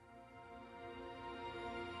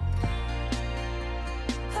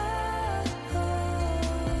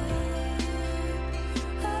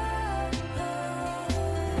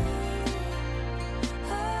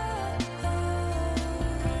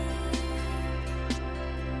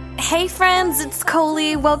Hey friends, it's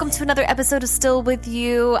Coley. Welcome to another episode of Still With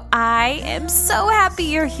You. I am so happy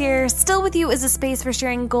you're here. Still With You is a space for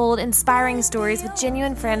sharing gold, inspiring stories with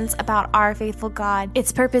genuine friends about our faithful God.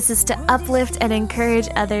 Its purpose is to uplift and encourage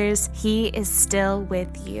others. He is still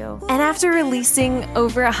with you. And after releasing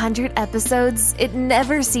over 100 episodes, it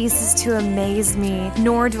never ceases to amaze me,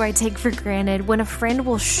 nor do I take for granted when a friend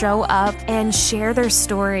will show up and share their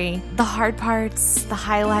story, the hard parts, the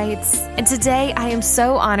highlights. And today I am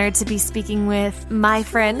so honored to be speaking with my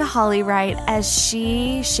friend Holly Wright as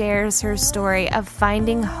she shares her story of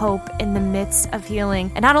finding hope in the midst of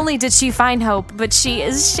healing. And not only did she find hope, but she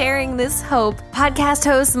is sharing this hope. Podcast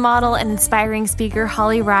host, model, and inspiring speaker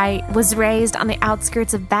Holly Wright was raised on the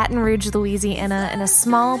outskirts of Baton Rouge, Louisiana in a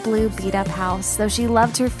small blue beat-up house. Though she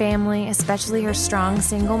loved her family, especially her strong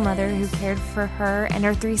single mother who cared for her and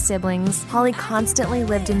her 3 siblings, Holly constantly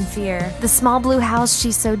lived in fear. The small blue house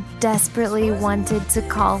she so desperately wanted to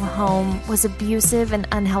call home was abusive and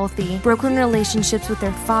unhealthy. Broken relationships with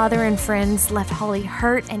her father and friends left Holly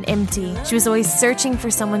hurt and empty. She was always searching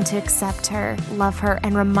for someone to accept her, love her,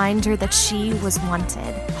 and remind her that she was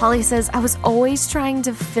wanted. Holly says, "I was always trying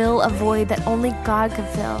to fill a void that only God could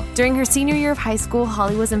fill." During her senior year of high school,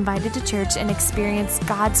 Holly was invited to church and experienced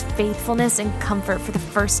God's faithfulness and comfort for the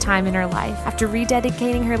first time in her life. After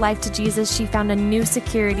rededicating her life to Jesus, she found a new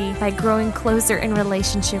security by growing closer in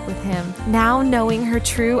relationship with Him. Now knowing her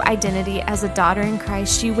true identity as a daughter in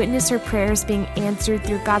Christ, she witnessed her prayers being answered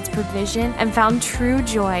through God's provision and found true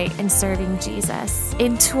joy in serving Jesus.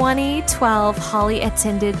 In 2012, Holly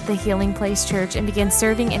attended the Healing Place Church and began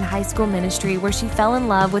serving in high school ministry, where she fell in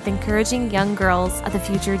love with encouraging young girls of the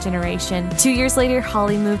future generation. 2 years later,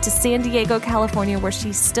 Holly moved to San Diego, California, where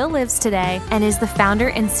she still lives today and is the founder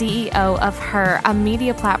and CEO of Her, a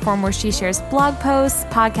media platform where she shares blog posts,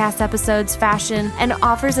 podcast episodes, fashion, and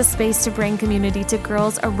offers a space to bring community to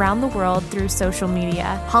girls around the world through social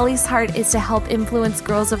media. Holly's heart is to help influence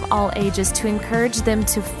girls of all ages, to encourage them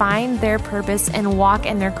to find their purpose and walk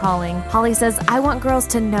in their calling. Holly says, "I want girls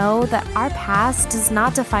to know that our past does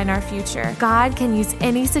not define our future. God can use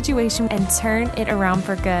any situation and turn it around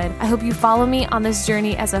for good." I hope you follow me on this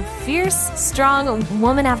journey as a fierce, strong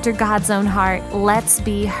woman after God's own heart. Let's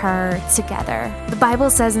be her together. The Bible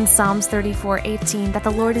says in Psalms 34:18 that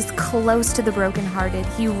the Lord is close to the brokenhearted.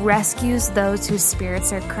 He rescues those whose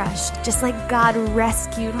spirits are crushed. Just like God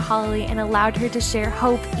rescued Holly and allowed her to share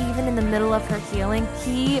hope even in the middle of her healing,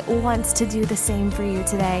 He wants to do the same for you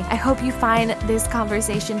today. I hope you find this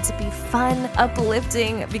conversation to be fun,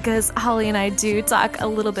 uplifting, because Holly and I do talk a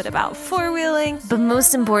little bit about four-wheeling, but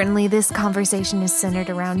most importantly, this conversation is centered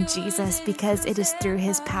around Jesus, because it is through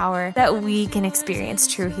His power that we can experience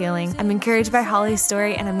true healing. I'm encouraged by Holly's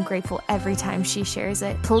story, and I'm grateful every time she shares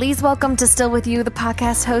it. Please welcome to Still With You, the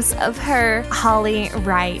podcast host of Her, Holly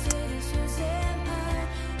Wright.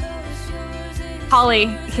 Holly,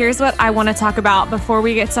 here's what I want to talk about before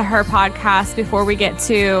we get to Her podcast, before we get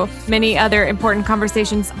to many other important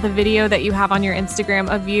conversations. The video that you have on your Instagram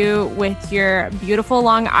of you with your beautiful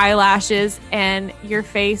long eyelashes and your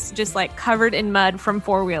face just like covered in mud from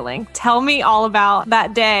four-wheeling. Tell me all about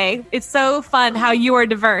that day. It's so fun how you are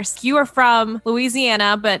diverse. You are from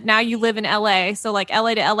Louisiana, but now you live in LA. So like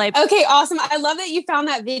LA to LA. Okay, awesome. I love that you found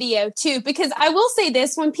that video too, because I will say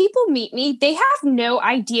this, when people meet me, they have no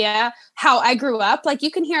idea how I grew up. Like,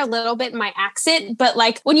 you can hear a little bit in my accent, but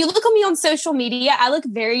like when you look at me on social media, I look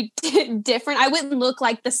very different. I wouldn't look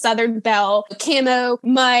like the Southern Belle, camo,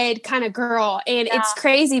 mud kind of girl. And It's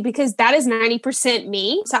crazy because that is 90%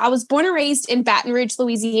 me. So I was born and raised in Baton Rouge,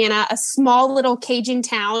 Louisiana, a small little Cajun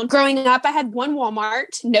town. Growing up, I had one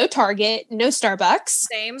Walmart, no Target, no Starbucks.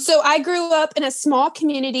 Same. So I grew up in a small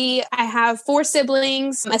community. I have 4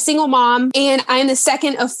 siblings, a single mom, and I'm the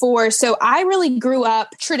second of 4. So I really grew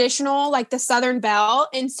up traditional, like the Southern Belle.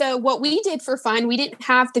 And so what we did for fun, we didn't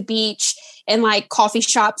have the beach and like coffee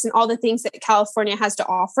shops and all the things that California has to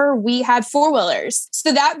offer. We had four-wheelers.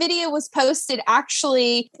 So that video was posted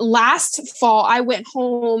actually last fall. I went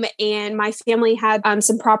home and my family had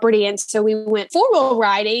some property. And so we went four-wheel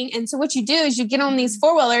riding. And so what you do is you get on these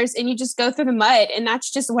four-wheelers and you just go through the mud. And that's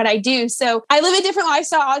just what I do. So I live a different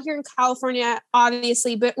lifestyle out here in California,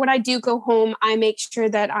 obviously. But when I do go home, I make sure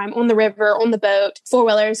that I'm on the river, on the boat,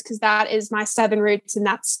 four-wheelers, because that is my Southern roots. And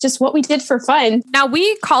that's just what we did for fun. Now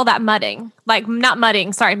we call that mudding. Like not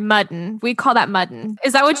mudding, sorry, mudding. We call that mudding.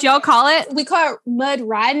 Is that what y'all call it? We call it mud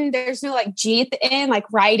riding. There's no like G at the end, like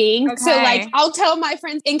riding. Okay. So like I'll tell my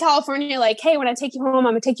friends in California, like, hey, when I take you home,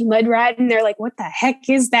 I'm gonna take you mud riding. They're like, what the heck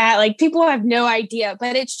is that? Like people have no idea,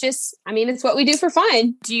 but it's just, I mean, it's what we do for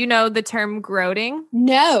fun. Do you know the term groading?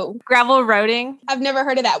 No. Gravel roading? I've never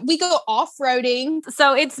heard of that. We go off-roading.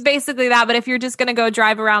 So it's basically that, but if you're just gonna go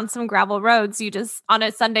drive around some gravel roads, you just on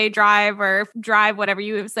a Sunday drive or drive whatever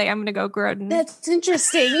you would say, I'm gonna go groading. That's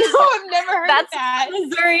interesting. I've never heard of that.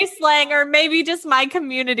 Missouri slang, or maybe just my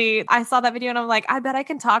community. I saw that video and I'm like, I bet I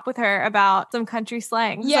can talk with her about some country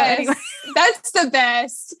slang. Yes, so anyway. That's the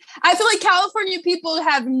best. I feel like California people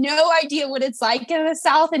have no idea what it's like in the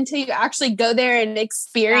South until you actually go there and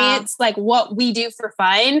experience like what we do for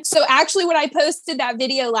fun. So actually when I posted that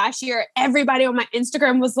video last year, everybody on my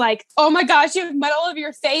Instagram was like, oh my gosh, you have mud all over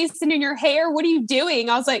your face and in your hair. What are you doing?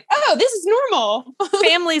 I was like, oh, this is normal.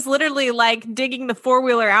 Family's literally like digging the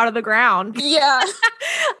four-wheeler out of the ground. Yeah.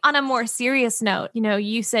 On a more serious note, you know,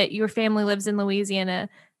 you said your family lives in Louisiana.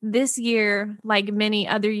 This year, like many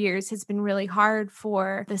other years, has been really hard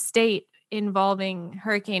for the state involving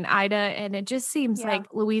Hurricane Ida. And it just seems like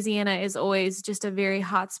Louisiana is always just a very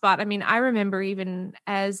hot spot. I mean, I remember even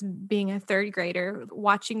as being a third grader,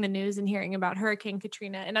 watching the news and hearing about Hurricane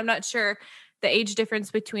Katrina. And I'm not sure the age difference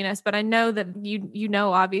between us, but I know that you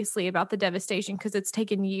know obviously about the devastation because it's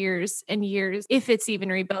taken years and years, if it's even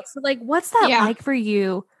rebuilt. So like, what's that like for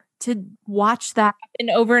you to watch that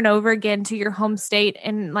and over again to your home state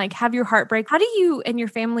and like have your heart break? How do you and your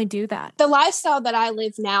family do that? The lifestyle that I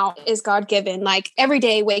live now is God-given. Like every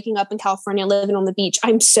day waking up in California, living on the beach,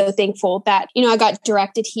 I'm so thankful that, you know, I got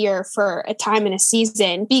directed here for a time and a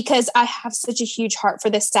season because I have such a huge heart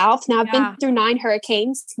for the South. Now I've been through 9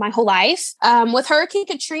 hurricanes my whole life. With Hurricane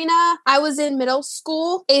Katrina, I was in middle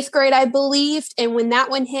school, 8th grade, I believed. And when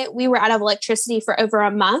that one hit, we were out of electricity for over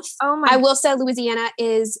a month. I will say Louisiana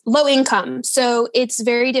is low income. So it's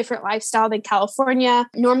very different lifestyle than California.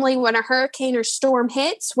 Normally when a hurricane or storm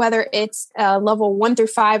hits, whether it's a level 1 through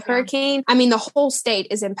 5 hurricane, I mean, the whole state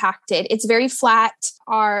is impacted. It's very flat.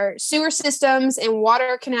 Our sewer systems and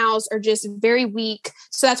water canals are just very weak.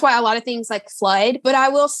 So that's why a lot of things like flood. But I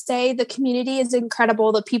will say the community is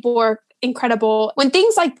incredible. The people are incredible. When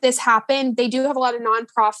things like this happen, they do have a lot of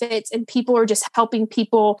nonprofits and people are just helping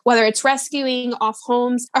people, whether it's rescuing off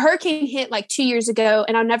homes. A hurricane hit like 2 years ago,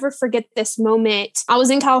 and I'll never forget this moment. I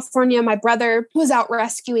was in California. My brother was out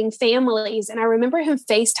rescuing families, and I remember him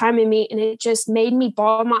FaceTiming me, and it just made me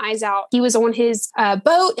bawl my eyes out. He was on his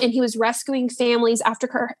boat, and he was rescuing families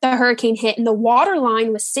after the hurricane hit, and the water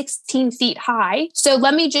line was 16 feet high. So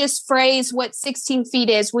let me just phrase what 16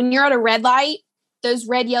 feet is. When you're at a red light, those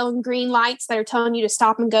red, yellow, and green lights that are telling you to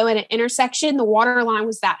stop and go at an intersection, the water line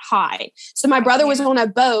was that high. So my brother was on a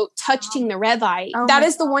boat touching the red light. That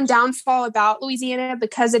is the one downfall about Louisiana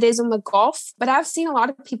because it is on the Gulf. But I've seen a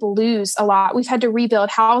lot of people lose a lot. We've had to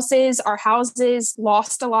rebuild houses. Our houses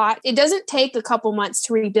lost a lot. It doesn't take a couple months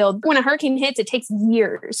to rebuild. When a hurricane hits, it takes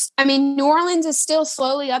years. I mean, New Orleans is still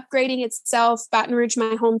slowly upgrading itself. Baton Rouge,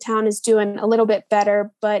 my hometown, is doing a little bit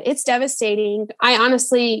better, but it's devastating. I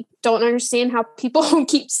honestly don't understand how people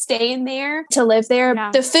keep staying there to live there.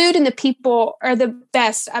 Yeah. The food and the people are the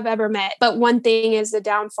best I've ever met. But one thing is the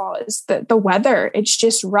downfall is the weather. It's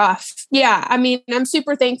just rough. Yeah. I mean, I'm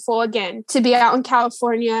super thankful again to be out in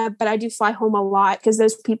California, but I do fly home a lot because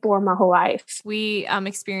those people are my whole life. We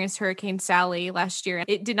experienced Hurricane Sally last year.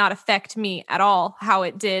 It did not affect me at all how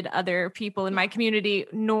it did other people in my community,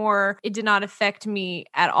 nor it did not affect me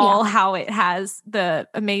at all how it has the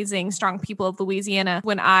amazing, strong people of Louisiana.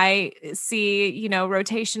 When I see,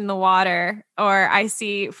 rotation in the water, or I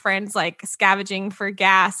see friends like scavenging for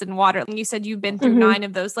gas and water. And you said you've been through 9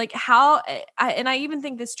 of those. Like and I even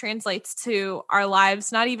think this translates to our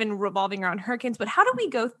lives, not even revolving around hurricanes, but how do we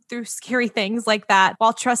go through scary things like that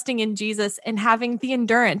while trusting in Jesus and having the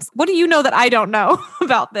endurance? What do you know that I don't know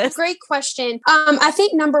about this? Great question. I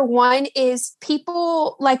think number one is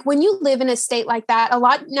people, like when you live in a state like that,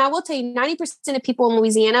 now I will tell you 90% of people in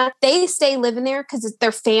Louisiana, they stay living there because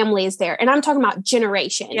their family is there. And I'm talking about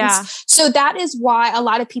generations. Yeah. So that is why a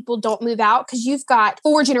lot of people don't move out, because you've got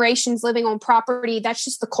 4 generations living on property. That's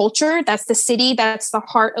just the culture. That's the city. That's the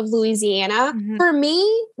heart of Louisiana. Mm-hmm. For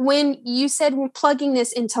me, when you said we're plugging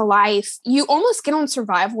this into life, you almost get on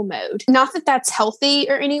survival mode. Not that that's healthy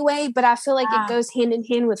or any way, but I feel like it goes hand in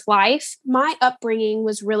hand with life. My upbringing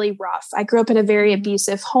was really rough. I grew up in a very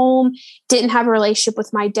abusive home, didn't have a relationship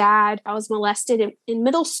with my dad. I was molested in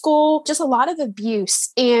middle school, just a lot of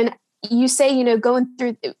abuse. And you say, going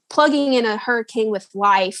through plugging in a hurricane with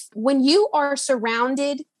life, when you are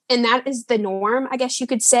surrounded and that is the norm, I guess you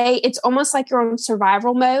could say. It's almost like you're on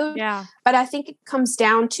survival mode. Yeah. But I think it comes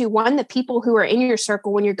down to, one, the people who are in your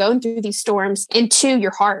circle when you're going through these storms, and two,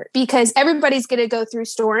 your heart, because everybody's going to go through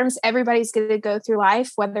storms. Everybody's going to go through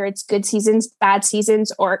life, whether it's good seasons, bad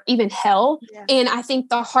seasons, or even hell. Yeah. And I think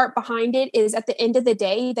the heart behind it is, at the end of the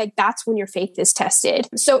day, like, that's when your faith is tested.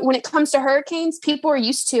 So when it comes to hurricanes, people are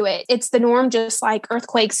used to it. It's the norm, just like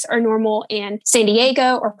earthquakes are normal in San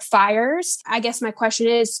Diego or fires. I guess my question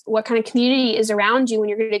is, what kind of community is around you when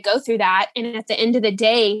you're going to go through that? And at the end of the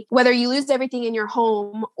day, whether you lose everything in your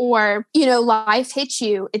home or, life hits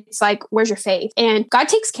you, it's like, where's your faith? And God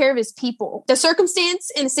takes care of his people. The circumstance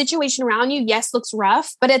and the situation around you, yes, looks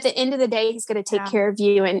rough, but at the end of the day, he's going to take care of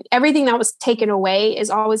you. And everything that was taken away is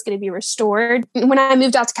always going to be restored. When I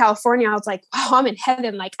moved out to California, I was like, wow, I'm in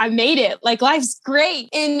heaven. Like, I made it. Like, life's great.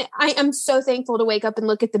 And I am so thankful to wake up and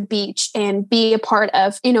look at the beach and be a part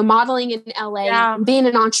of, modeling in LA, and being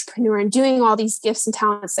an entrepreneur and doing all these gifts and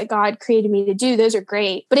talents that God created me to do. Those are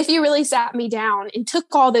great. But if you really sat me down and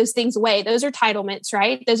took all those things away, those are entitlements,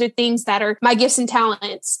 right? Those are things that are my gifts and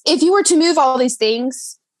talents. If you were to move all these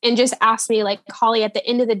things and just ask me, like, Holly, at the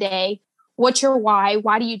end of the day, what's your why?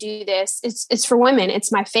 Why do you do this? It's for women.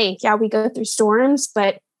 It's my faith. Yeah, we go through storms,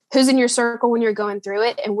 but who's in your circle when you're going through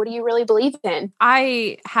it? And what do you really believe in?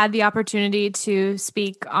 I had the opportunity to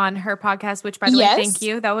speak on her podcast, which, by the way, thank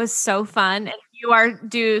you. That was so fun. And you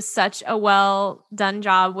do such a well done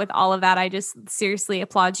job with all of that. I just seriously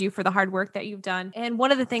applaud you for the hard work that you've done. And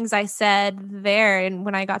one of the things I said there, and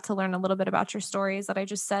when I got to learn a little bit about your story, is that I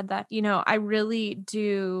just said that, I really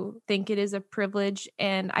do think it is a privilege,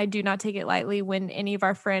 and I do not take it lightly when any of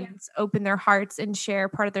our friends open their hearts and share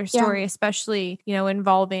part of their story, especially,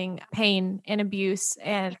 involving pain and abuse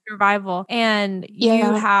and survival. And you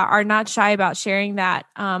are not shy about sharing that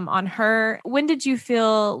on her. When did you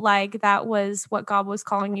feel like that was what God was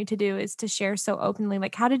calling you to do, is to share so openly?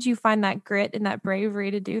 Like, how did you find that grit and that bravery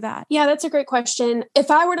to do that? Yeah, that's a great question. If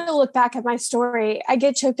I were to look back at my story, I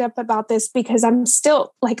get choked up about this because I'm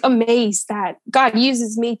still amazed that God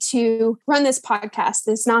uses me to run this podcast,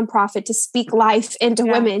 this nonprofit, to speak life into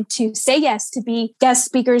women, to say yes, to be guest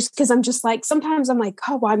speakers. Because I'm just sometimes I'm like,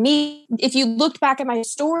 oh, why me? If you looked back at my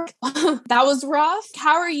story, that was rough.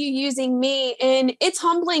 How are you using me? And it's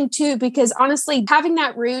humbling too, because honestly, having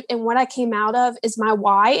that root and what I came out of is my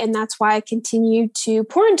why. And that's why I continue to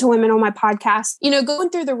pour into women on my podcast.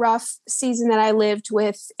 Going through the rough season that I lived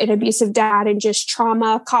with an abusive dad and just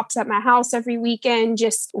trauma, cops at my house every weekend,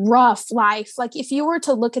 just rough life. Like, if you were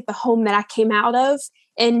to look at the home that I came out of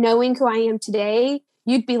and knowing who I am today,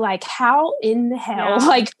 you'd be like, how in the hell?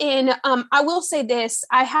 Yeah. I will say this,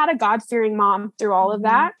 I had a God-fearing mom through all of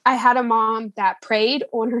that. I had a mom that prayed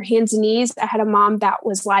on her hands and knees. I had a mom that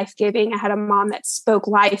was life-giving. I had a mom that spoke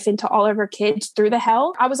life into all of her kids through the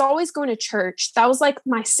hell. I was always going to church. That was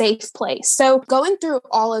my safe place. So going through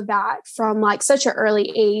all of that from such an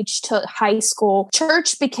early age to high school,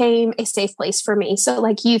 church became a safe place for me. So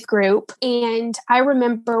youth group. And I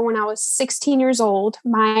remember when I was 16 years old,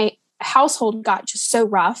 my household got just so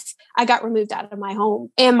rough. I got removed out of my home,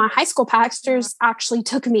 and my high school pastors actually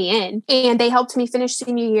took me in, and they helped me finish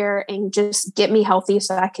senior year and just get me healthy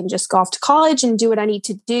so that I can just go off to college and do what I need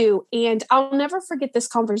to do. And I'll never forget this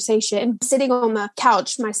conversation, sitting on the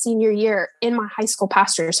couch my senior year in my high school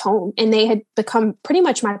pastor's home. And they had become pretty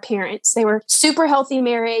much my parents. They were super healthy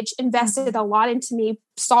marriage, invested a lot into me,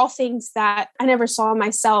 saw things that I never saw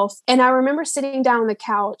myself. And I remember sitting down on the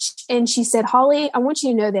couch, and she said, Holly, I want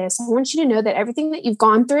you to know this. I want you to know that everything that you've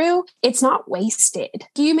gone through, it's not wasted.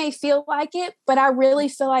 You may feel like it, but I really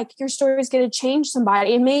feel like your story is going to change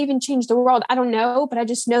somebody. It may even change the world. I don't know, but I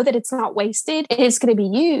just know that it's not wasted. It's going to be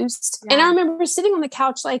used. Yeah. And I remember sitting on the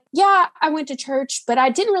couch I went to church, but I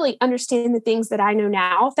didn't really understand the things that I know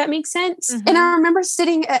now, if that makes sense. Mm-hmm. And I remember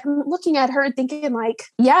looking at her and thinking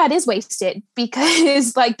yeah, it is wasted,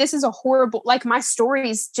 because this is a horrible, my story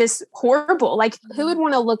is just horrible. Who would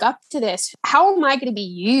want to look up to this? How am I going to be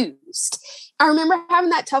used? I remember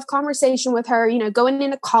having that tough conversation with her, going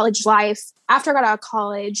into college life. After I got out of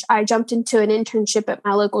college, I jumped into an internship at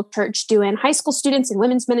my local church doing high school students and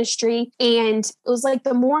women's ministry. And it was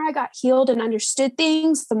the more I got healed and understood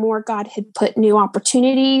things, the more God had put new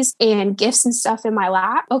opportunities and gifts and stuff in my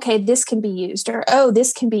lap. Okay, this can be used, or, oh,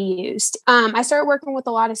 this can be used. I started working with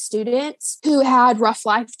a lot of students who had rough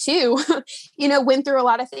life too, went through a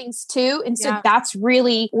lot of things too. And so that's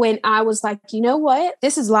really when I was you know what?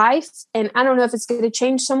 This is life. And I don't know if it's going to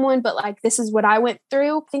change someone, but this is what I went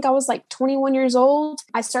through. I think I was 21 years old.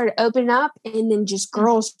 I started opening up, and then just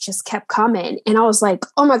girls just kept coming. And I was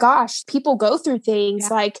oh my gosh, people go through things.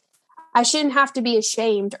 I shouldn't have to be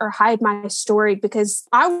ashamed or hide my story, because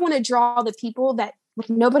I want to draw the people that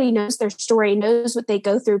nobody knows their story, knows what they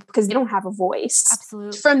go through, because they don't have a voice.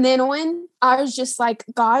 Absolutely. From then on, I was just like,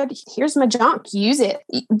 God, here's my junk. Use it.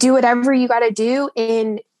 Do whatever you got to do.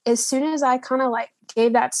 And as soon as I kind of like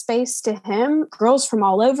gave that space to him, girls from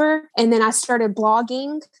all over. And then I started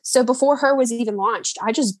blogging. So before Her was even launched,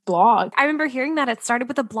 I just blogged. I remember hearing that it started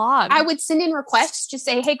with a blog. I would send in requests, just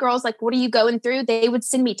say, hey girls, like, what are you going through? They would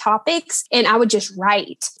send me topics and I would just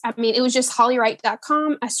write. I mean, it was just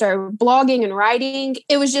hollywright.com. I started blogging and writing.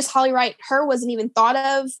 It was just Holly Wright. Her wasn't even thought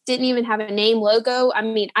of, didn't even have a name, logo. I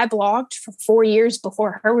mean, I blogged for 4 years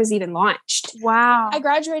before Her was even launched. Wow. I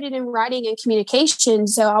graduated in writing and communication.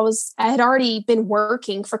 So I had already been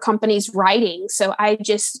working for companies writing. So I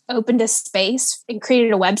just opened a space and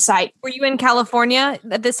created a website. Were you in California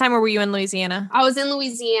at this time, or were you in Louisiana? I was in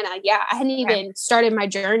Louisiana. Yeah. I hadn't even started my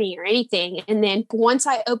journey or anything. And then once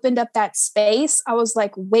I opened up that space, I was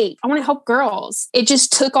like, wait, I want to help girls. It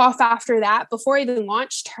just took off after that before I even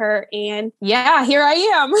launched Her. And yeah, here I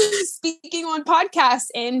am speaking on podcasts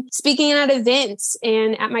and speaking at events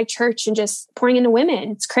and at my church and just pouring into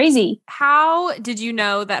women. It's crazy. How did you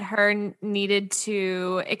know that Her needed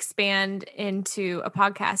to expand into a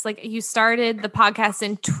podcast? Like, you started the podcast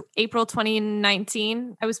in April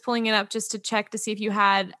 2019. I was pulling it up just to check to see if you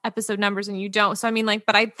had episode numbers, and you don't. So I mean, like,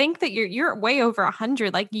 but I think that you're way over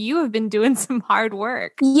 100. Like, you have been doing some hard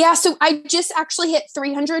work. Yeah. So I just actually hit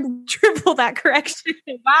 300. Triple that correction.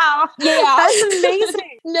 Wow. Yeah. That's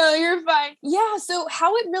amazing. No, you're fine. Yeah. So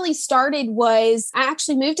how it really started was I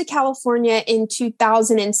actually moved to California in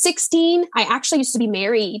 2016. I actually used to be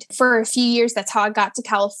married for a few years. That's how I got to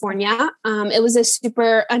California. It was a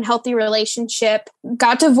super unhealthy relationship,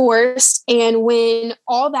 got divorced. And when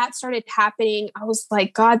all that started happening, I was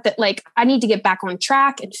like, God, that like, I need to get back on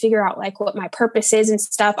track and figure out like what my purpose is and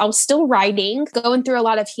stuff. I was still writing, going through a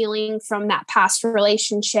lot of healing from that past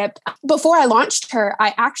relationship. Before I launched Her,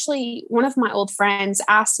 one of my old friends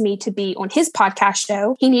asked me to be on his podcast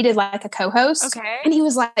show. He needed like a co-host. Okay. And he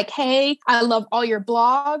was like, hey, I love all your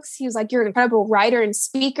blogs. He was like, you're an incredible writer and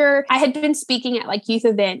speaker. I had been speaking at like youth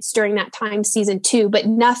events during that time, season 2, but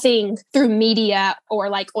nothing through media or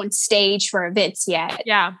like on stage for events yet.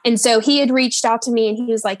 Yeah. And so he had reached out to me and he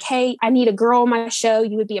was like, hey, I need a girl on my show.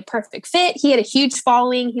 You would be a perfect fit. He had a huge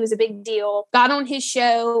following. He was a big deal. Got on his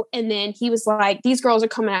show. And then he was like, these girls are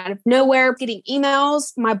coming out of nowhere, getting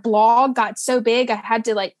emails. My blog got so big, I had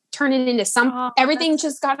to like turn it into everything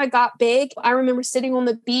just kind of got big. I remember sitting on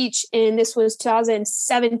the beach, and this was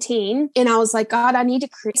 2017. And I was like, God, I need to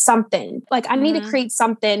create something. Like, I need to create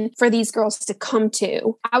something for these girls to come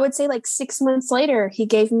to. I would say like 6 months later, he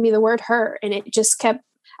gave me the word Her, and it just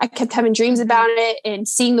I kept having dreams about it and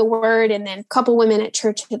seeing the word. And then a couple women at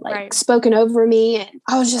church had like spoken over me. And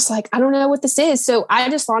I was just like, I don't know what this is. So I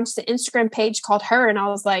just launched the Instagram page called Her. And I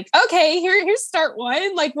was like, okay, here's start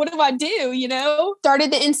one. Like, what do I do? You know,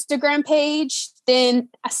 started the Instagram page. Then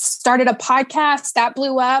I started a podcast that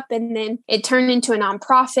blew up, and then it turned into a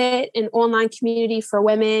nonprofit, an online community for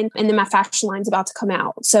women. And then my fashion line's about to come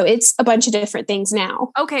out. So it's a bunch of different things now.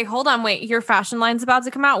 Okay, hold on. Wait, your fashion line's about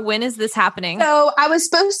to come out. When is this happening? So I was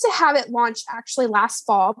supposed to have it launched actually last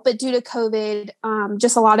fall, but due to COVID,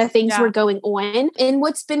 just a lot of things were going on. And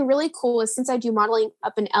what's been really cool is since I do modeling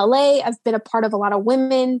up in LA, I've been a part of a lot of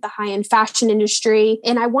women, the high-end fashion industry.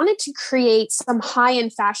 And I wanted to create some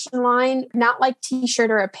high-end fashion line, not like t-shirt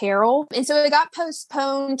or apparel. And so it got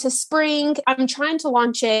postponed to spring. I'm trying to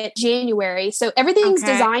launch it January. So everything's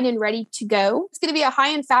designed and ready to go. It's going to be a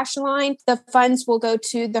high-end fashion line. The funds will go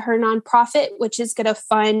to the Her nonprofit, which is going to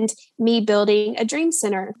fund me building a dream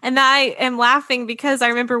center. And I am laughing because I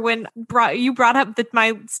remember when you brought up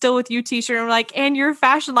my Still With You t-shirt. I'm like, and your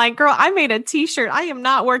fashion line, girl, I made a t-shirt. I am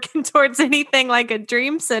not working towards anything like a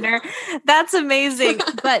dream center. That's amazing.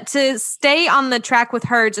 But to stay on the track with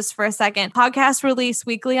Her just for a second, podcast release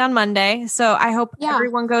weekly on Monday. So I hope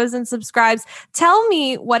everyone goes and subscribes. Tell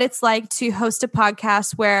me what it's like to host a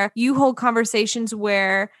podcast where you hold conversations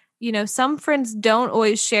where, you know, some friends don't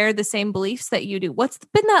always share the same beliefs that you do. What's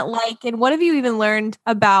been that like? And what have you even learned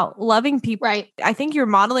about loving people? Right. I think you're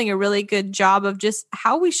modeling a really good job of just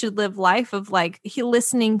how we should live life, of like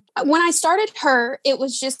listening. When I started Her, it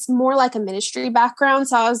was just more like a ministry background.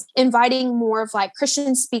 So I was inviting more of like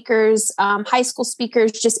Christian speakers, high school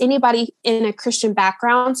speakers, just anybody in a Christian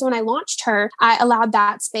background. So when I launched Her, I allowed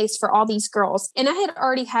that space for all these girls. And I had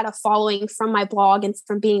already had a following from my blog and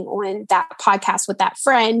from being on that podcast with that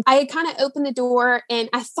friend. I had kind of opened the door, and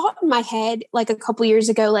I thought in my head, like a couple years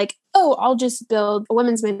ago, like, oh, I'll just build a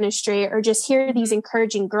women's ministry or just hear these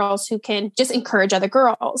encouraging girls who can just encourage other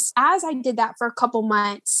girls. As I did that for a couple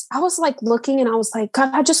months, I was like looking and I was like,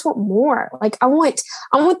 God, I just want more. Like I want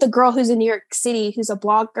the girl who's in New York City, who's a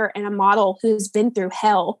blogger and a model who's been through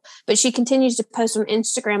hell, but she continues to post on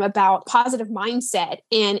Instagram about positive mindset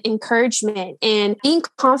and encouragement and being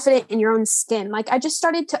confident in your own skin. Like I just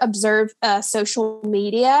started to observe social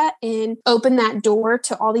media and open that door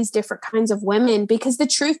to all these different kinds of women, because the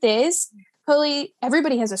truth is, Chloe,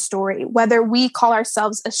 everybody has a story, whether we call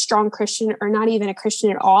ourselves a strong Christian or not even a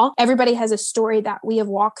Christian at all. Everybody has a story that we have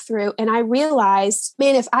walked through. And I realized,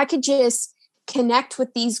 man, if I could just connect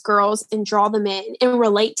with these girls and draw them in and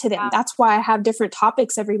relate to them. That's why I have different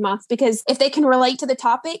topics every month, because if they can relate to the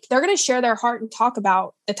topic, they're going to share their heart and talk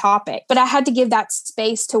about the topic. But I had to give that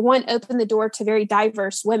space to, one, open the door to very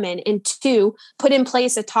diverse women, and two, put in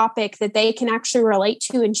place a topic that they can actually relate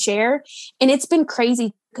to and share. And it's been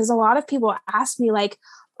crazy because a lot of people ask me like,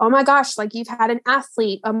 oh my gosh, like you've had an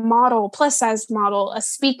athlete, a model, plus size model, a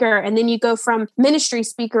speaker, and then you go from ministry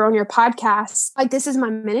speaker on your podcast. Like, this is my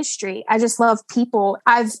ministry. I just love people.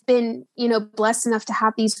 I've been, blessed enough to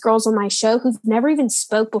have these girls on my show who've never even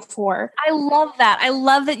spoke before. I love that. I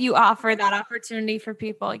love that you offer that opportunity for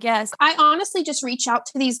people. Yes. I honestly just reach out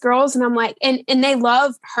to these girls and I'm like, and they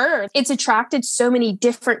love her. It's attracted so many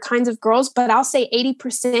different kinds of girls, but I'll say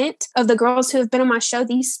 80% of the girls who have been on my show,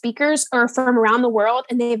 these speakers are from around the world,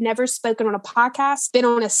 and they've never spoken on a podcast, been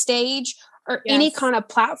on a stage, or any kind of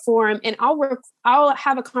platform. And I'll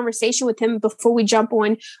have a conversation with him before we jump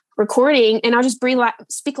on recording, and I'll just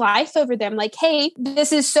speak life over them. Like, hey,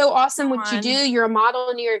 this is so awesome what you do. You're a model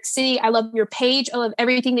in New York City. I love your page. I love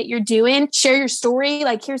everything that you're doing. Share your story.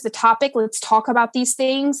 Like, here's the topic. Let's talk about these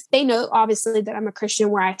things. They know, obviously, that I'm a Christian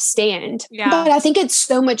where I stand. Yeah. But I think it's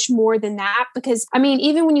so much more than that, because,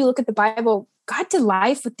 even when you look at the Bible, God did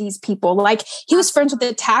life with these people. Like, he was friends with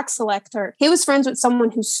a tax collector. He was friends with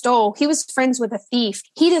someone who stole. He was friends with a thief.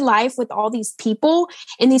 He did life with all these people,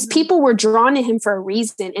 and these people were drawn to him for a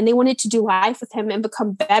reason, and they wanted to do life with him and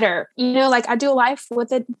become better. Like, I do life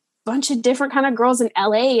with a bunch of different kind of girls in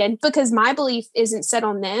LA, and because my belief isn't set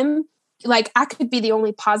on them, like, I could be the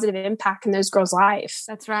only positive impact in those girls' life.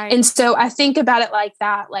 That's right. And so I think about it like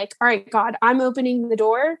that. Like, all right, God, I'm opening the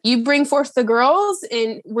door. You bring forth the girls,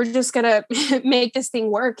 and we're just going to make this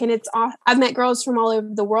thing work. And I've met girls from all over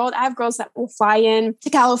the world. I have girls that will fly in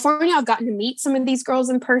to California. I've gotten to meet some of these girls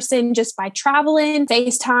in person just by traveling,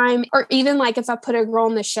 FaceTime, or even like if I put a girl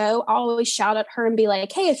on the show, I'll always shout at her and be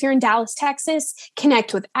like, hey, if you're in Dallas, Texas,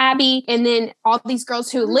 connect with Abby. And then all these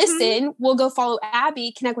girls who listen will go follow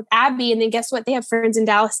Abby, connect with Abby. And then guess what? They have friends in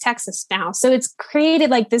Dallas, Texas now. So it's created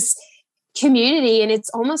like this community, and it's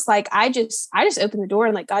almost like I just open the door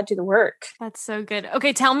and let God do the work. That's so good.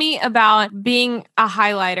 Okay. Tell me about being a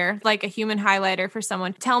highlighter, like a human highlighter for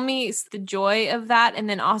someone. Tell me the joy of that. And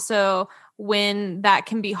then also when that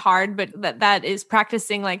can be hard, but that is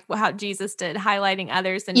practicing like how Jesus did, highlighting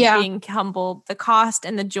others and being humble, the cost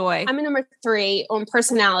and the joy. I'm a number 3 on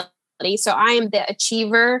personality. So I am the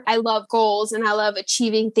achiever. I love goals and I love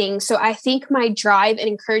achieving things. So I think my drive in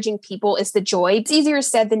encouraging people is the joy. It's easier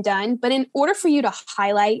said than done. But in order for you to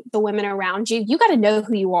highlight the women around you, you got to know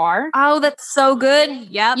who you are. Oh, that's so good.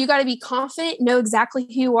 Yep. You got to be confident, know exactly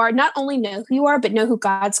who you are. Not only know who you are, but know who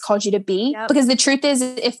God's called you to be. Yep. Because the truth is,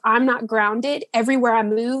 if I'm not grounded, everywhere I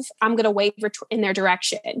move, I'm going to waver in their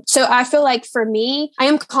direction. So I feel like for me, I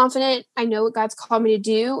am confident. I know what God's called me to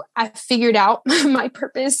do. I figured out my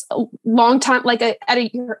purpose long time, like at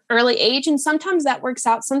an early age. And sometimes that works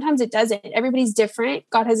out. Sometimes it doesn't. Everybody's different.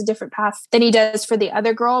 God has a different path than he does for the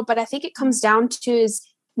other girl. But I think it comes down to is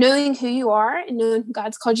knowing who you are and knowing who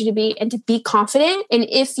God's called you to be, and to be confident. And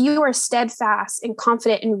if you are steadfast and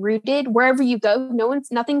confident and rooted, wherever you go,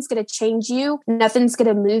 nothing's going to change you. Nothing's going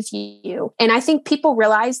to move you. And I think people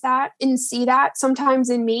realize that and see that sometimes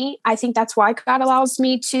in me. I think that's why God allows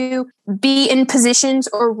me to be in positions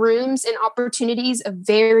or rooms and opportunities of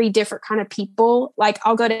very different kind of people. Like,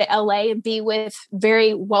 I'll go to LA and be with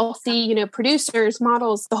very wealthy, producers,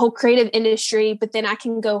 models, the whole creative industry, but then I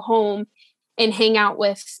can go home and hang out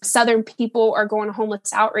with Southern people or go on a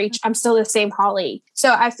homeless outreach. I'm still the same Holly.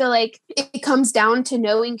 So I feel like it comes down to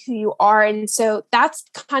knowing who you are. And so that's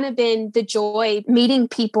kind of been the joy, meeting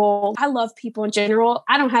people. I love people in general.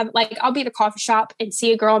 I don't have I'll be at a coffee shop and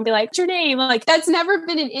see a girl and be like, what's your name? Like, that's never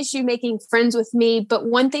been an issue making friends with me. But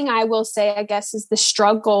one thing I will say, I guess, is the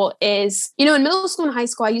struggle is, in middle school and high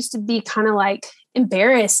school, I used to be kind of like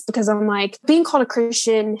embarrassed because I'm like, being called a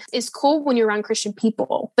Christian is cool when you're around Christian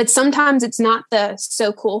people, but sometimes it's not the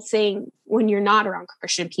so cool thing when you're not around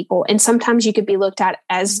Christian people. And sometimes you could be looked at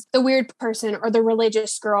as the weird person or the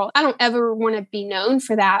religious girl. I don't ever want to be known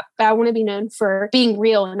for that, but I want to be known for being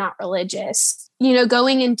real and not religious. You know,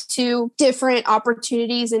 going into different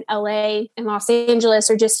opportunities in LA and Los Angeles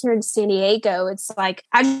or just here in San Diego, it's like,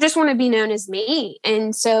 I just want to be known as me.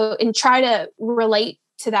 And try to relate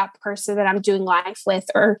to that person that I'm doing life with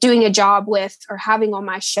or doing a job with or having on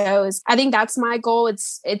my shows. I think that's my goal.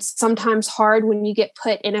 It's sometimes hard when you get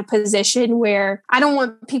put in a position where I don't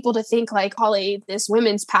want people to think like Holly, this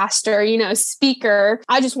women's pastor, speaker.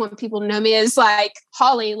 I just want people to know me as like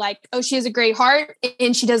Holly, like, oh, she has a great heart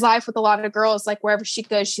and she does life with a lot of girls. Like wherever she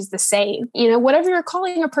goes, she's the same. Whatever your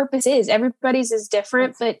calling or purpose is, everybody's is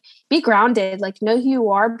different, but be grounded, like know who you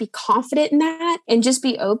are, be confident in that and just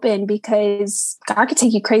be open because God could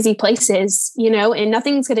take you crazy places, and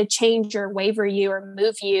nothing's going to change or waver you or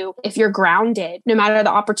move you if you're grounded, no matter the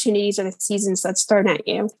opportunities or the seasons that's thrown at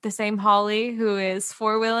you. The same Holly who is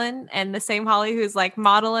four-wheeling and the same Holly who's like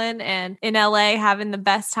modeling and in LA having the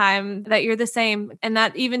best time, that you're the same. And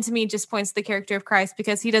that even to me just points to the character of Christ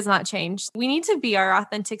because he does not change. We need to be our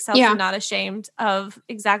authentic selves and not ashamed of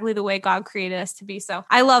exactly the way God created us to be. So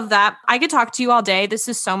I love that. I could talk to you all day. This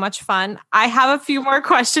is so much fun. I have a few more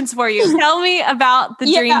questions for you. Tell me about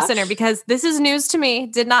the Dream Center because this is news to me.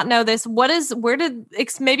 Did not know this.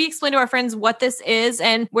 Maybe explain to our friends what this is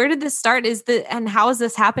and where did this start? And how is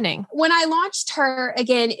this happening? When I launched her,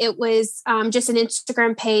 again, it was just an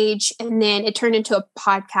Instagram page and then it turned into a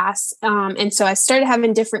podcast. And so I started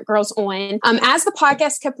having different girls on. As the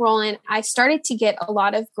podcast kept rolling, I started to get a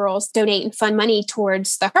lot of girls donate and fund money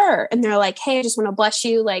towards her. And they're like, hey, I just want to bless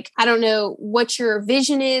you. Like, I don't know what your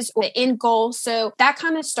vision is or the end goal. So that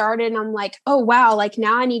kind of started. And I'm like, oh, wow. Like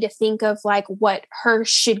now I need to think of like what her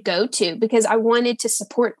should go to because I wanted to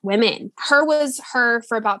support women. Her was her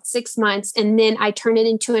for about 6 months. And then I turned it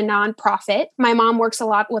into a nonprofit. My mom works a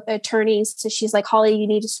lot with attorneys. So she's like, Holly, you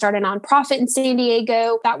need to start a nonprofit in San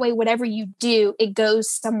Diego. That way, whatever you do, it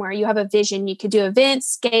goes somewhere. You have a vision. You could do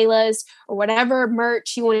events, galas, or whatever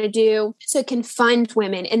merch you want to do. So it can fund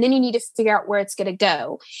women. And then you need to figure out where it's going to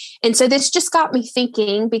go. And so this just got me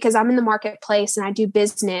thinking because I'm in the marketplace and I do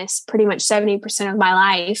business pretty much 70% of my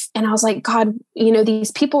life. And I was like, God,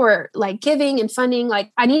 these people are like giving and funding.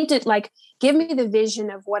 Like I need to like give me the vision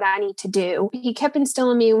of what I need to do. He kept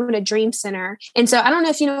instilling me what a dream center. And so I don't know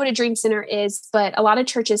if you know what a dream center is, but a lot of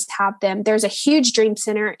churches have them. There's a huge dream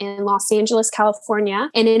center in Los Angeles, California,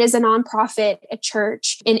 and it is a nonprofit, a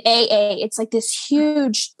church in AA. It's like this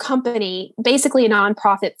huge company, basically a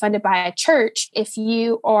nonprofit funded by a church. If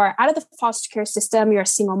you are out of the foster care system, you're a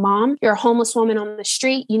single mom, you're a homeless woman on the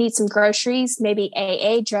street, you need some groceries, maybe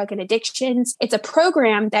AA, drug and addictions. It's a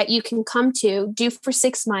program that you can come to, do for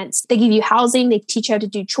 6 months. They give you housing. They teach you how to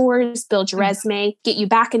do chores, build your resume, get you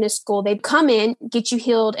back into school. They come in, get you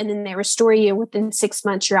healed, and then they restore you within 6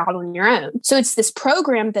 months. You're out on your own. So it's this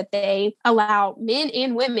program that they allow men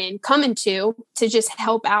and women come into to just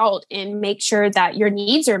help out and make sure that your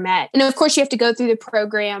needs are met. And of course, you have to go through the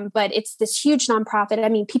program, but it's this huge nonprofit. I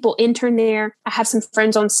mean, people intern there. I have some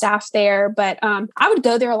friends on staff there, but I would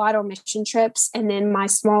go there a lot on mission trips. And then my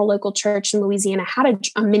small local church in Louisiana had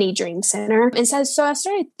a mini dream center. And so I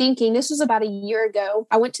started thinking, this was about a year ago.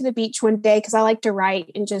 I went to the beach one day because I like to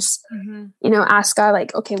write and just, ask God,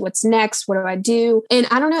 like, okay, what's next? What do I do? And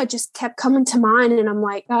I don't know, it just kept coming to mind. And I'm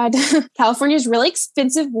like, God, California is really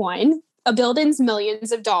expensive. One, a building's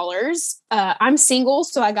millions of dollars. I'm single,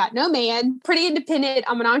 so I got no man, pretty independent.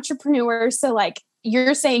 I'm an entrepreneur. So like,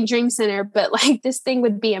 you're saying dream center, but like this thing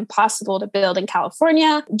would be impossible to build in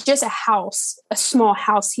California. Just a small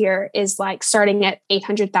house here is like starting at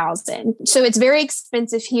 $800,000. So it's very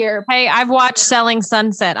expensive here. Hey, I've watched Selling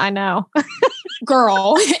Sunset. I know.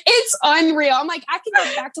 Girl, it's unreal. I'm like, I can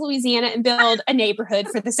go back to Louisiana and build a neighborhood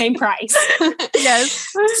for the same price.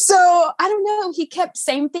 Yes. So I don't know. He kept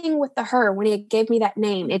same thing with her when he gave me that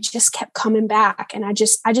name. It just kept coming back. And I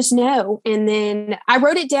just know. And then I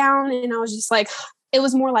wrote it down and I was just like, it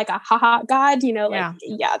was more like a haha God,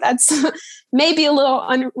 that's maybe a little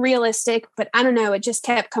unrealistic, but I don't know. It just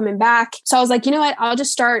kept coming back. So I was like, you know what? I'll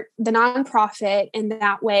just start the nonprofit. And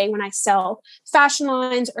that way, when I sell fashion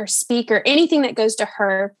lines or speak or anything that goes to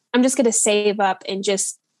her, I'm just going to save up and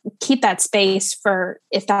just keep that space for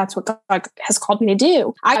if that's what God has called me to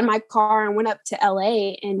do. I got in my car and went up to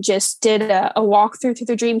LA and just did a walkthrough through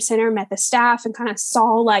the Dream Center, met the staff and kind of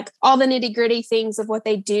saw like all the nitty gritty things of what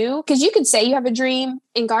they do. Cause you could say you have a dream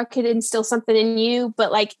and God could instill something in you.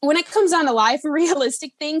 But like when it comes down to life and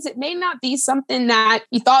realistic things, it may not be something that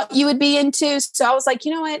you thought you would be into. So I was like,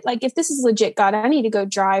 you know what? Like if this is legit, God, I need to go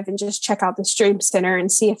drive and just check out this dream center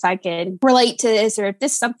and see if I can relate to this or if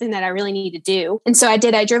this is something that I really need to do. And so I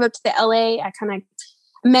did. I drove up to the LA. I kind of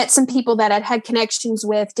met some people that I'd had connections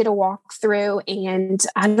with, did a walkthrough. And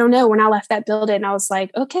I don't know, when I left that building, I was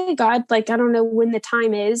like, okay, God, like, I don't know when the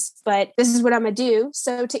time is, but this is what I'm going to do.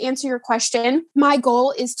 So to answer your question, my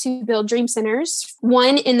goal is to build dream centers,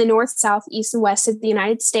 one in the north, south, east, and west of the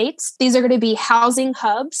United States. These are going to be housing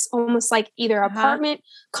hubs, almost like either apartment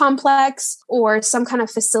complex or some kind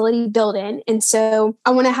of facility building. And so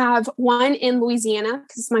I want to have one in Louisiana,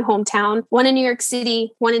 because it's my hometown, one in New York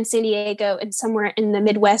City, one in San Diego, and somewhere in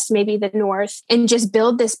the Midwest, maybe the North, and just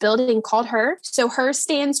build this building called HER. So HER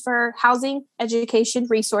stands for Housing, Education,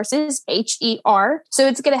 Resources, HER. So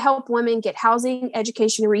it's going to help women get housing,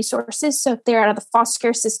 education, and resources. So if they're out of the foster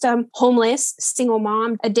care system, homeless, single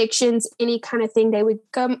mom, addictions, any kind of thing, they would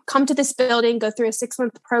come to this building, go through a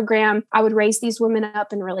 6-month program. I would raise these women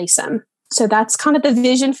up and release them. So that's kind of the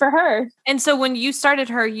vision for HER. And so when you started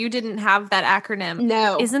HER, you didn't have that acronym.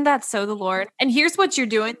 No. Isn't that so the Lord? And here's what you're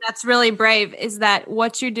doing. That's really brave, is that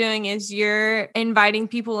what you're doing is you're inviting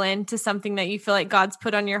people into something that you feel like God's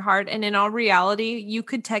put on your heart. And in all reality, you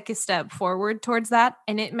could take a step forward towards that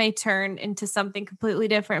and it may turn into something completely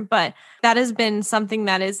different. But that has been something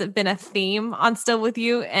that has been a theme on Still With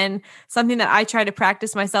You. And something that I try to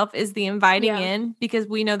practice myself is the inviting in, because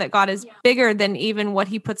we know that God is bigger than even what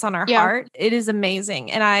he puts on our heart. It is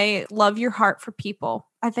amazing. And I love your heart for people.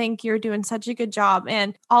 I think you're doing such a good job,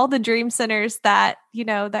 and all the dream centers that, you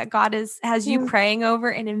know, that God has you praying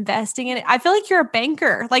over and investing in it. I feel like you're a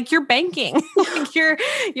banker, like you're banking, like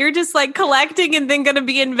you're just like collecting and then going to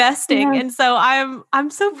be investing. And so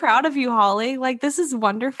I'm so proud of you, Holly. Like, this is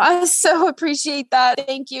wonderful. I so appreciate that.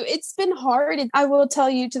 Thank you. It's been hard. I will tell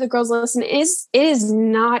you, to the girls listen, it is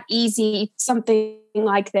not easy, something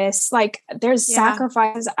like this. Like there's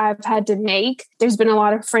sacrifices I've had to make. There's been a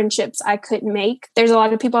lot of friendships I couldn't make. There's a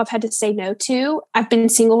lot of people I've had to say no to. I've been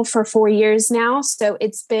single for 4 years now. So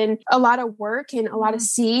it's been a lot of work and a lot of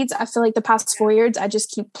seeds. I feel like the past 4 years, I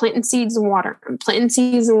just keep planting seeds and water them, planting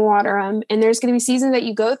seeds and water them. And there's going to be seasons that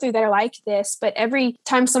you go through that are like this. But every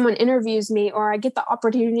time someone interviews me or I get the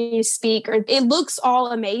opportunity to speak, or it looks all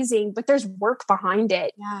amazing, but there's work behind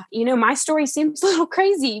it. Yeah. You know, my story seems a little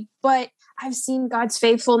crazy, but I've seen God's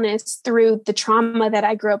faithfulness through the trauma that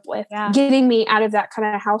I grew up with, getting me out of that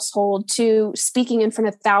kind of household to speaking in front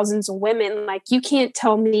of thousands of women. Like, you can't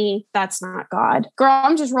tell me that's not God. Girl,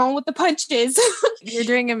 I'm just rolling with the punches. You're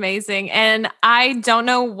doing amazing. And I don't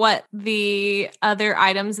know what the other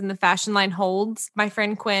items in the fashion line holds. My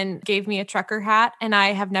friend Quinn gave me a trucker hat and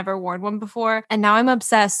I have never worn one before. And now I'm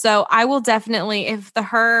obsessed. So I will definitely, if the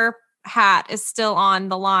HER hat is still on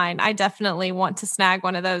the line, I definitely want to snag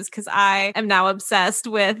one of those, because I am now obsessed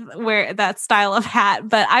with that style of hat.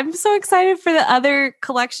 But I'm so excited for the other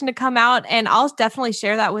collection to come out, and I'll definitely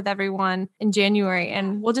share that with everyone in January,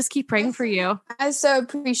 and we'll just keep praying for you. I so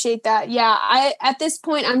appreciate that. Yeah, at this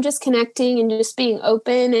point, I'm just connecting and just being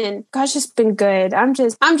open, and God's just been good. I'm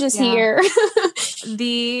just here.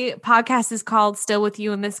 The podcast is called Still With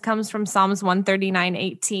You, and this comes from Psalms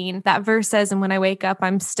 139:18. That verse says, "And when I wake up,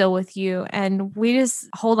 I'm still with you." And we just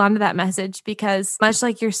hold on to that message, because much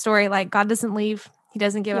like your story, like God doesn't leave. He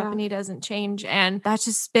doesn't give up and he doesn't change. And that's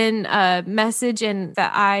just been a message and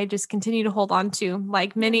that I just continue to hold on to,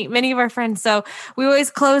 like many of our friends. So we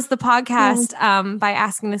always close the podcast by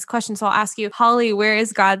asking this question. So I'll ask you, Holly, where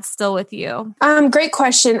is God still with you? Great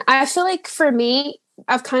question. I feel like for me,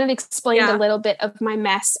 I've kind of explained a little bit of my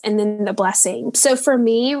mess and then the blessing. So for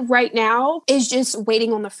me right now is just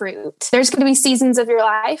waiting on the fruit. There's going to be seasons of your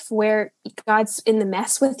life where God's in the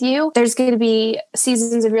mess with you. There's going to be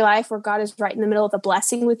seasons of your life where God is right in the middle of the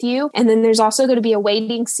blessing with you. And then there's also going to be a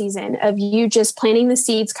waiting season of you just planting the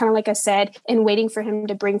seeds, kind of like I said, and waiting for him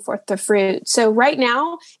to bring forth the fruit. So right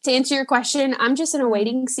now, to answer your question, I'm just in a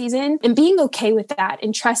waiting season and being okay with that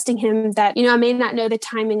and trusting him that, you know, I may not know the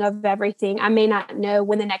timing of everything. I may not know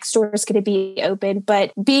when the next door is going to be open,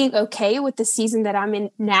 but being okay with the season that I'm in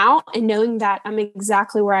now and knowing that I'm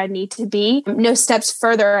exactly where I need to be, no steps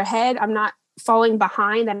further ahead. I'm not falling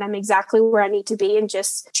behind, and I'm exactly where I need to be, and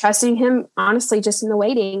just trusting him, honestly, just in the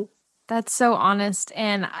waiting. That's so honest.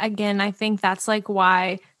 And again, I think that's like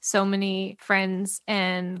why so many friends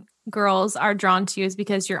and girls are drawn to you, is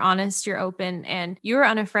because you're honest, you're open, and you're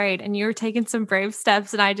unafraid, and you're taking some brave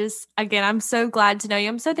steps. And I'm so glad to know you.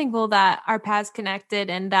 I'm so thankful that our paths connected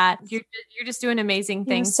and that you're just doing amazing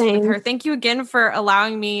things with HER. Thank you again for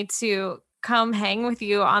allowing me to come hang with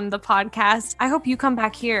you on the podcast. I hope you come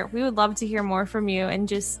back here. We would love to hear more from you and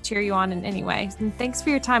just cheer you on in any way. And thanks for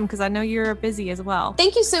your time, because I know you're busy as well.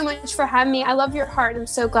 Thank you so much for having me. I love your heart. I'm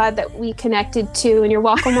so glad that we connected too, and you're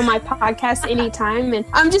welcome on my podcast anytime. And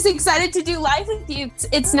I'm just excited to do life with you.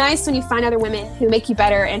 It's nice when you find other women who make you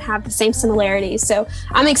better and have the same similarities. So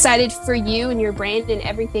I'm excited for you and your brand and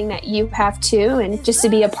everything that you have too, and just to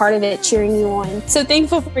be a part of it, cheering you on. So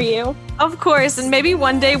thankful for you. Of course. And maybe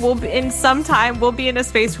one day we'll be in a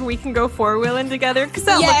space where we can go four-wheeling together, because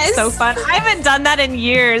that looks so fun. I haven't done that in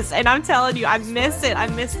years, and I'm telling you, I miss it. I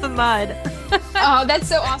miss the mud. Oh, that's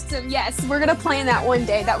so awesome. Yes, we're going to plan that one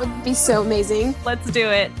day. That would be so amazing. Let's do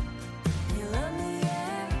it.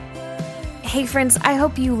 Hey friends, I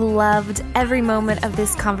hope you loved every moment of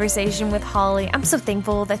this conversation with Holly. I'm so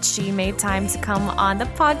thankful that she made time to come on the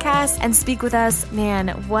podcast and speak with us. Man,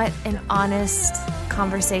 what an honest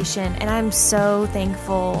conversation. And I'm so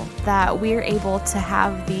thankful that we're able to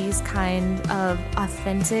have these kind of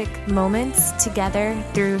authentic moments together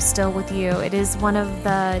through Still With You. It is one of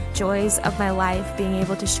the joys of my life, being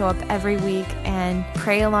able to show up every week and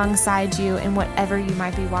pray alongside you in whatever you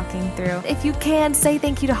might be walking through. If you can, say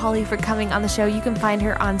thank you to Holly for coming on the show. You can find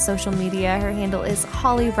her on social media. Her handle is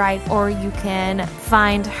Holly Wright, or you can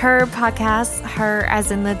find her podcast, her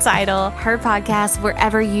as in the title, her podcast,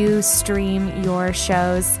 wherever you stream your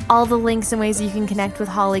shows. All the links and ways you can connect with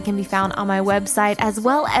Holly can be found on my website, as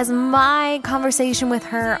well as my conversation with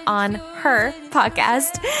her on her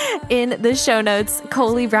podcast in the show notes,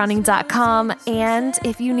 ColeyBrowning.com. And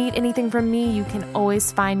if you need anything from me, you can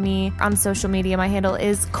always find me on social media. My handle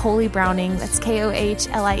is Coley Browning. That's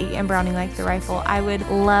Kohlie, and Browning like the rifle. I would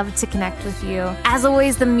love to connect with you. As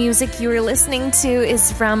always, the music you are listening to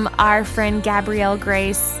is from our friend Gabrielle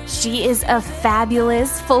Grace. She is a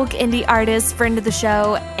fabulous folk indie artist, friend of the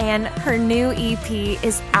show, and her new EP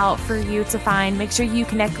is out for you to find. Make sure you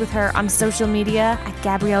connect with her on social media at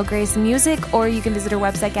Gabrielle Grace Music, or you can visit her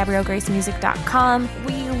website, GabrielleGraceMusic.com.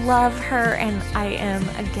 We love her, and I am,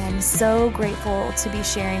 again, so grateful to be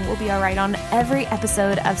sharing We'll Be Alright on every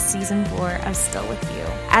episode of Season 4 of Still With You.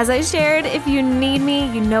 As I shared, if you need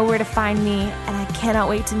me, you know where to find me, and I cannot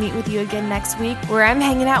wait to meet with you again next week, where I'm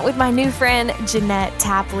hanging out with my new friend, Jeanette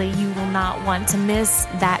Tapley. You will not want to miss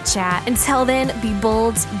that chat. Until then, be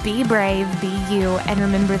bold, be brave, be you, and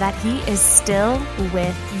remember that he is still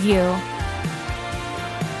with you.